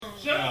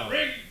Shut up,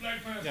 Rick.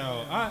 Black Panther.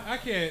 Yo, I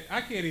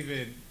can't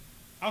even.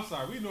 I'm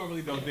sorry. We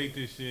normally don't date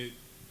this shit,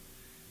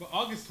 but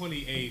August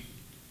 28th,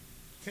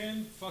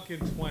 10 fucking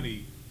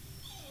 20.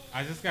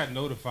 I just got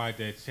notified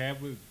that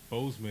Chadwick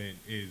Boseman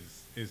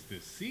is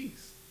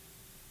deceased.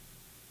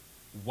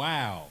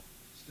 Wow.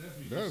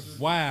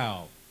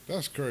 Wow.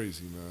 That's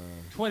crazy,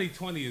 man.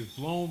 2020 has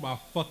blown my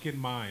fucking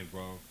mind,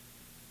 bro.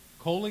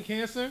 Colon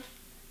cancer?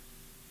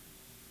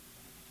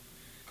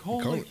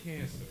 Colon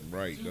cancer.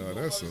 Right, dog.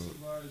 That's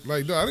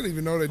like, dog, I didn't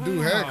even know that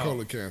dude had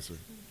colon cancer.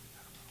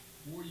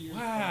 4 years.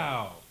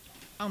 Wow.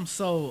 I'm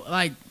so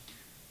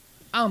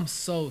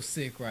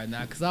sick right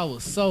now because I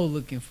was so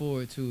looking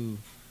forward to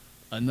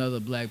another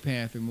Black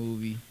Panther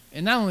movie.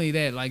 And not only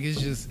that, like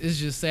it's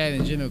just sad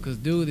in general because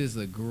dude was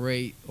a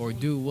great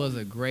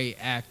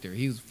actor.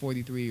 He was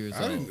 43 years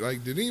old.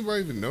 Did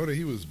anybody even know that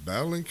he was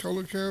battling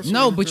colon cancer?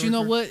 No, but you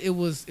know what? It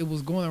was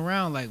going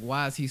around like,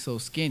 why is he so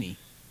skinny?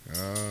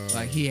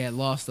 Like he had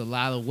lost a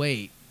lot of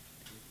weight,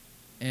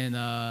 and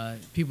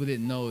people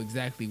didn't know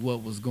exactly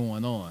what was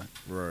going on.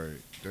 Right.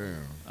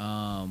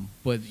 Damn.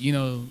 But you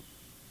know,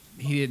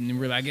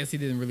 I guess he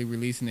didn't really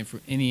release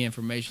any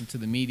information to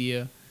the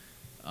media.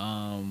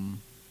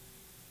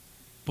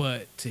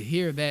 But to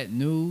hear that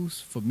news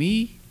for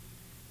me,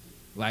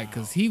 like,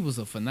 cause he was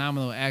a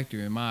phenomenal actor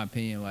in my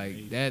opinion.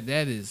 Like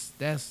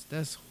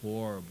that's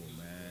horrible,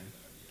 man.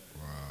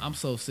 Wow. I'm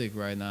so sick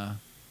right now.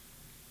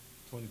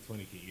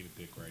 2020 can eat a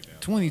dick right now.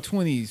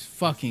 2020 is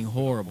fucking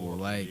horrible.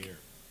 Like,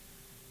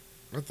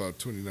 I thought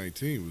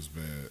 2019 was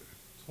bad.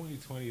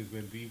 2020 has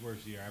been the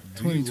worst year I've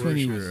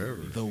 2020 year was ever.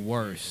 the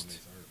worst.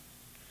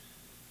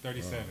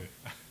 37.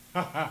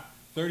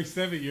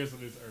 37 years on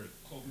this earth.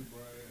 Kobe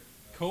Bryant.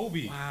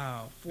 Kobe.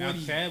 Wow. Now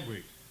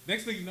Chadwick.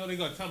 Next thing you know, they're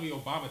gonna tell me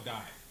Obama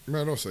died.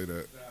 Man, don't say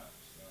that.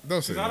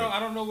 Don't say that. I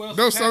don't know what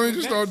else. Don't. I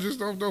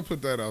mean, don't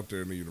put that out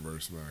there in the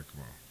universe, man.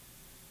 Come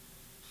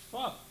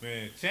on. Fuck,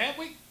 man.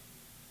 Chadwick.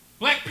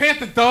 Black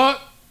Panther, dog.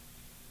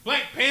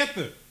 Black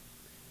Panther.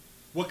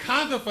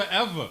 Wakanda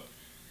forever.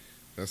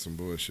 That's some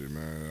bullshit,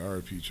 man.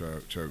 R.I.P.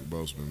 Chuck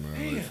Boseman,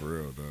 man. Like, for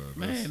real, dog.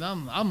 Man,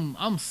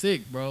 I'm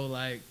sick, bro.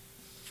 Like,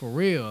 for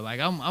real. Like,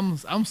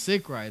 I'm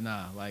sick right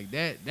now. Like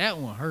that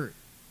one hurt.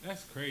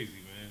 That's crazy,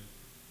 man.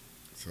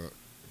 So,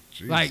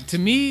 Jesus. Like, to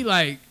me,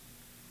 like,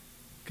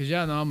 cause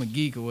y'all know I'm a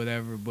geek or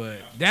whatever, but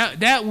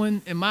that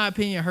one, in my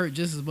opinion, hurt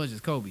just as much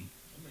as Kobe.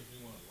 That makes me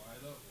want to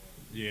light up.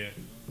 Yeah.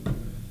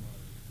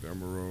 I'm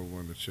gonna roll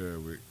one to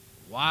Chadwick.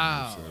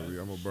 Wow. I'm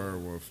gonna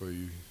burn one for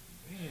you.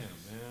 Damn,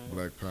 man.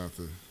 Black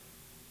Panther.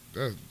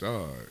 That's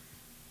dog.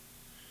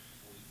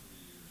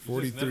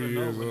 43 43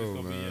 years old,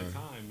 old, man. man.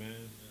 Time, man.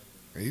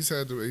 And he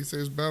said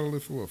he's battling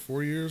for what,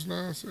 4 years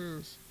now, it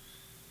says?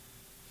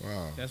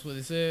 Wow. That's what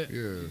it said.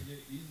 Yeah.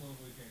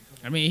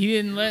 I mean, he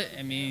didn't let.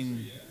 I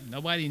mean,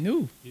 nobody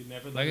knew. He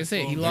never Like I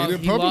said, he They lost.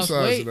 didn't He lost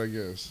publicize weight. it, I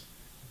guess.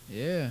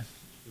 Yeah.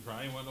 He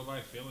probably didn't want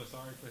nobody feeling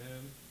sorry for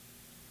him.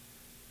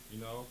 You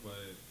know, but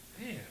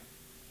damn.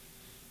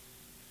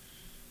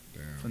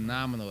 Damn.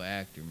 Phenomenal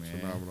actor, man.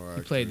 Phenomenal He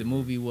actor, played the man.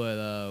 movie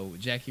with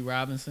Jackie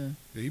Robinson.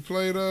 Yeah, he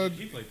played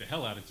He played the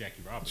hell out of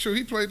Jackie Robinson. Sure,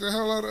 he played the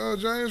hell out of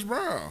James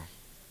Brown.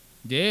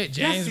 Yeah,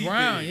 James he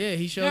Brown. did. Yeah,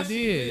 he sure Yes, he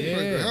did. did. He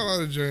played the Yeah. hell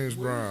out of James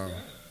Brown.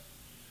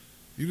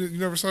 You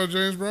never saw a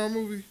James Brown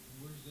movie?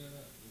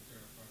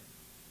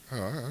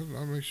 Oh,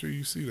 I'll make sure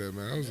you see that,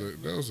 man. That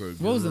was a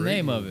What was the great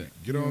name of movie.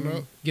 it? Get On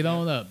Up. Get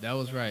on up. That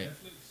was right.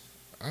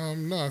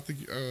 No, I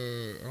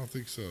don't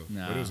think so.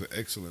 Nah. But it was an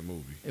excellent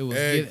movie. It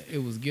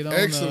was Get on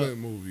Excellent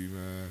movie,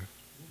 man.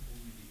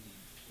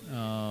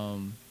 Up.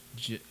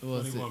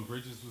 What's 21 it?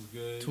 Bridges was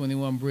good.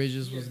 21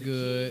 Bridges was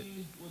good.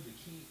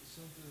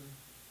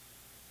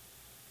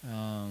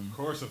 Of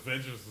course,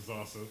 Avengers was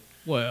awesome.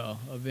 Well,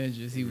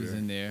 Avengers, he was Yeah,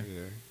 in there.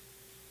 Yeah.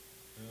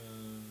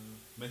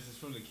 Message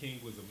from the King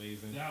was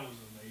amazing. That was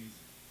amazing.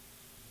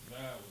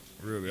 That was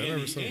Really, I And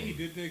never saw he it.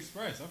 did the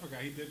Express. I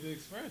forgot he did the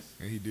Express.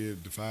 And he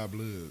did the Five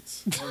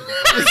Bloods. Hey,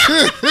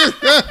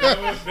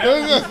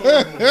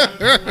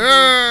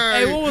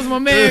 what was my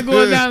man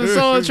going down the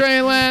Soul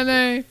Train line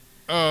name?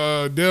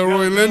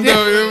 Delroy Lindo.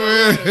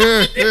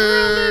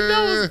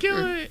 That was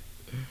killing it.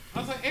 I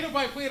was like, ain't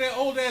nobody playing that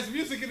old ass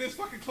music in this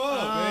fucking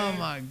club, man. Oh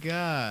my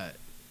god.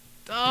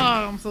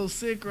 Dog, I'm so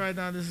sick right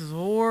now. This is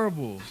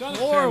horrible. Shout out to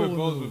Chadwick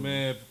Horrible. Boseman,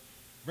 man.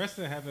 Rest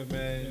in heaven,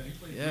 man.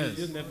 Yes.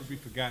 You'll never be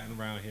forgotten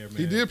around here, man.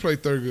 He did play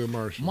Thurgood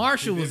Marshall.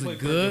 Marshall He was did a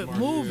play good Thurgood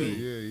Marshall.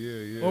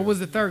 movie. Yeah. Or was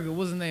it Thurgood? What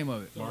was the name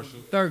of it? Marshall.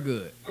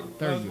 Thurgood. That was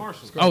Thurgood.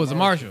 Marshall. Oh, it was a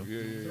Marshall.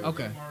 Yeah.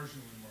 Okay.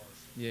 Marshall.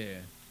 Yeah.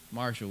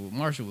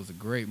 Marshall was a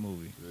great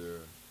movie. Yeah.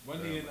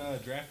 Wasn't he in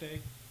Draft Day?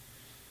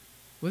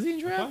 Was he in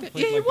I Draft thought Day? he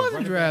Yeah, played he like the was in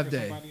running Draft back or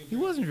Day. somebody in He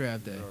Draft was in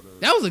Draft Day. No,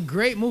 That was a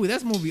great movie.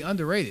 That movie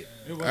underrated.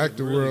 It was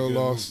Actor a really world good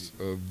lost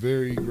movie. a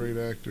very great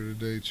actor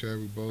today.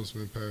 Chadwick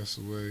Boseman passed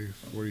away,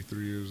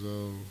 43 years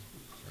old,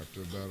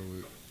 after a battle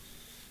with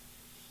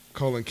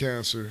colon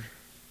cancer.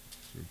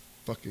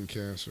 Fucking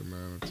cancer,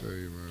 man. I tell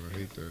you, man. I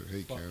hate that.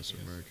 Hate Fuck cancer,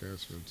 cancer. man.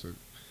 Cancer took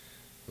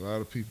a lot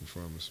of people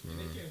from us, man.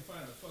 They can't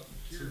find a fucking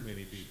cure. Too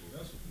many people.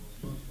 That's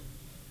what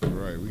was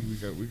Right,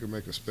 we can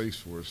make a space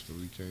force, but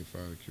we can't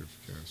find a cure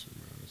for cancer,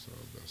 man. It's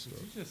all messed Did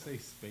up. you just say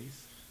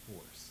Space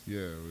Force?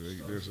 Yeah,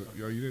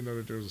 yo, you didn't know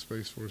that there was a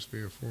space force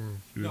being formed.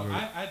 You No, didn't know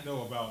that? I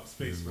know about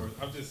Space You know.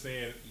 Force. I'm just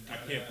saying,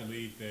 I can't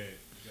believe that.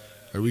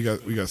 Hey, we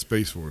got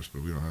space force,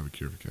 but we don't have a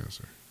cure for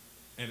cancer.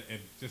 And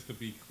just to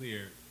be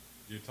clear,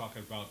 you're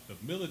talking about the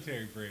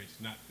military branch,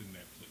 not the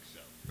Netflix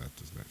show. Not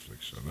this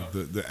Netflix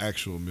show. The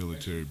actual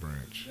military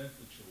branch. Netflix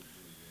show was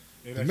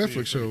really good. It The actually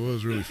Netflix is show pretty-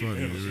 was really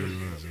funny. It really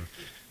was.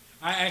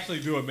 I actually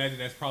do imagine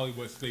that's probably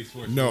what Space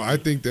Force. No, would I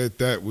be. think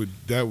that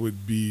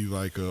would be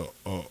like a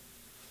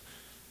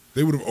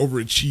they would have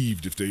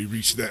overachieved if they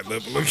reached that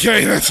level.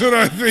 Okay, that's what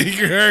I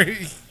think,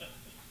 right?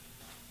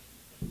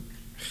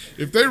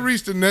 If they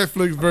reached the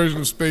Netflix version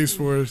of Space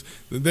Force,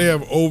 then they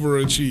have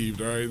overachieved.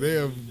 All right, they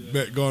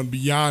have gone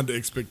beyond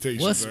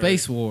expectations. What's all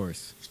Space right?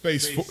 Wars?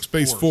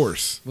 Space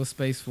Force? What's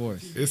Space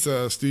Force? It's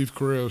a Steve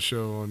Carell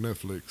show on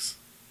Netflix.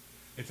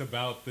 It's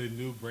about the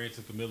new branch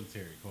of the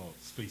military called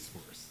Space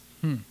Force.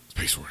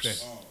 Space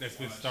Force. That's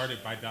been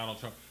started by Donald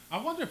Trump. I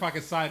wonder if I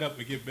can sign up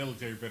and get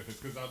military benefits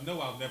because I know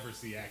I'll never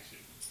see action.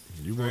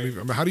 You won't even.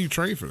 I mean, how do you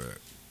train for that?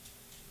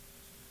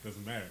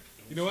 Doesn't matter.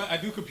 You know what? I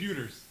do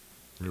computers.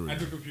 There we I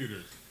do go.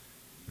 computers.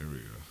 There we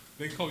go.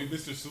 They call me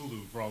Mr.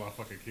 Sulu for all I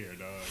fucking care,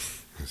 dog.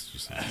 That's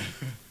just.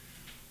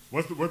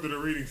 What did the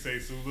reading say,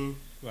 Sulu?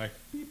 Like,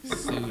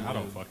 I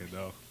don't fucking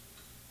know.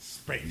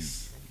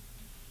 Space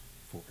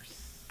Force.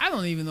 I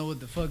don't even know what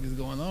the fuck is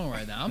going on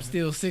right now. I'm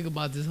still sick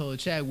about this whole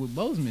Chadwick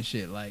Boseman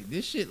shit. Like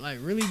this shit, like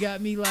really got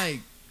me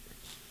like,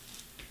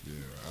 Yeah,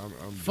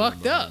 I'm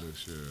Fucked done up. behind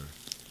This,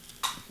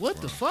 yeah.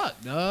 what the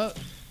fuck, dog?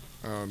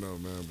 I don't know,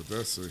 man, but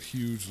that's a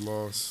huge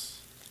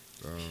loss.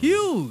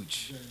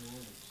 Huge.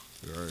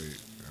 Right.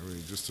 I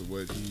mean, just to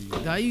what he.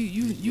 Dog,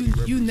 you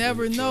represented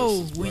never for us know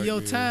as when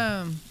black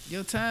men.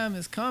 your time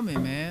is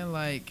coming, man.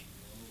 Like,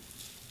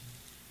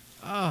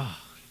 oh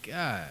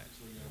God.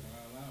 So you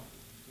gotta wild out.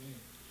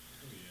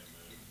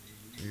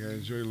 Yeah,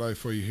 enjoy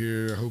life while you're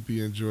here. I hope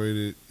he enjoyed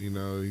it. You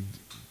know, he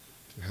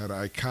had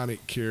an iconic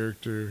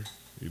character.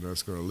 You know,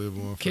 it's gonna live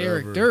on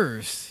forever.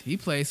 Characters. He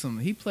played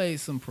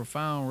some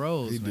profound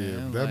roles, He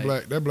man. did.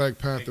 Like, That Black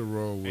Panther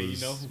role was. And you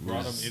know who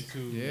brought him into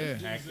Yeah.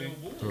 acting?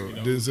 uh, You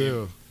know,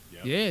 Denzel.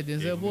 Yeah, Gave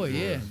Denzel him boy. his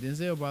Yeah, role.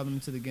 Denzel brought him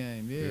to the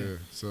game. Yeah. Yeah.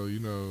 So you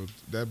know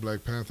that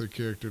Black Panther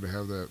character to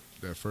have that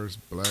first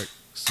black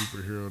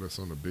superhero that's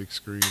on the big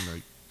screen,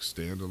 like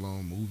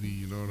standalone movie.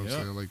 You know what I'm Yep.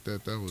 saying? Like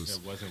that. That was.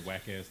 That wasn't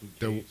whack ass Luke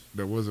That, Cage.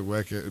 that wasn't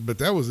whack, but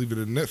that was even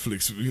a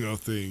Netflix, thing. You know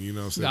what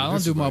I'm saying? Nah, I don't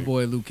This do is my like-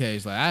 boy Luke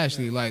Cage. Like I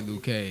actually like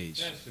Luke Cage.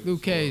 That shit was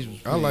Luke Cage.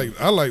 Was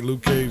I like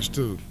Luke Cage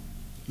too.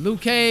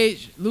 Luke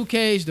Cage. Luke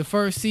Cage. The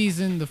first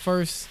season, the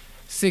first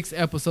 6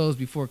 episodes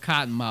before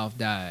Cottonmouth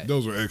died.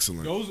 Those were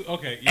excellent. Those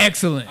okay. Yeah,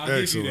 Excellent. I'll give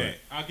you Excellent. that.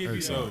 I'll give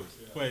Excellent. you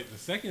those. But the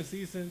second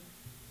season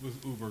was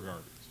uber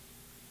garbage.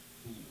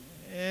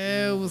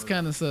 Yeah, it was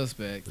kind of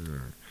suspect. Yeah.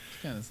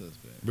 Kind of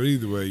suspect. But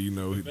either way, you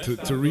know, The best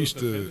out to of reach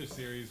those the Defender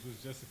series was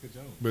Jessica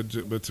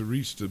Jones. but to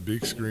reach the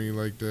big screen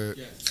like that,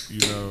 you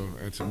know,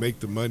 and to make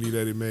the money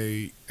that it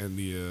made and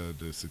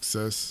the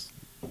success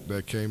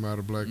that came out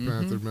of Black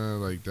Panther, man,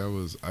 like that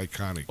was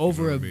iconic.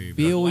 Over you know a what I mean?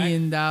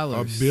 billion A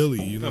dollars.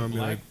 billy, you know The what I mean?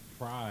 Black Like,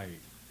 Pride.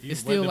 It's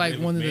still like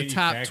one of the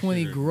top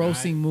 20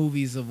 grossing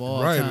movies of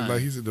all right, time. like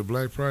he said, the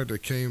Black Pride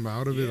that came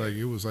out of it, Yeah. like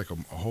it was like a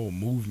whole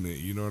movement.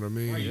 You know what I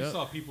mean? Right, you Yep.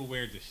 saw people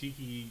wear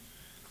dashiki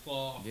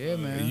cloth. Yeah,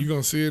 man. And you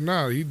gonna see it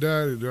now. He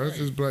died. That's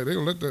just black. They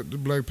gonna let the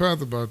Black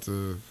Panther about to.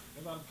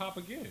 They're about to pop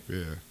again.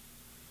 Yeah.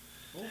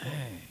 Both of them.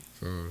 Dang.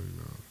 So you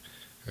know,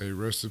 hey,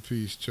 rest in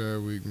peace,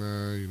 Chadwick,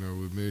 man. You know,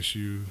 we miss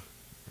you.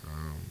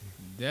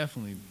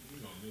 Definitely We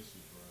gonna miss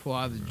you, bro. pour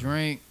out the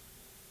drink.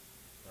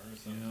 Burn You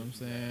something. know what I'm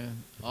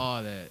saying?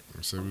 All that.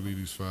 I say we leave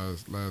these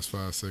last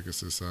 5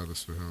 seconds in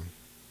silence for him.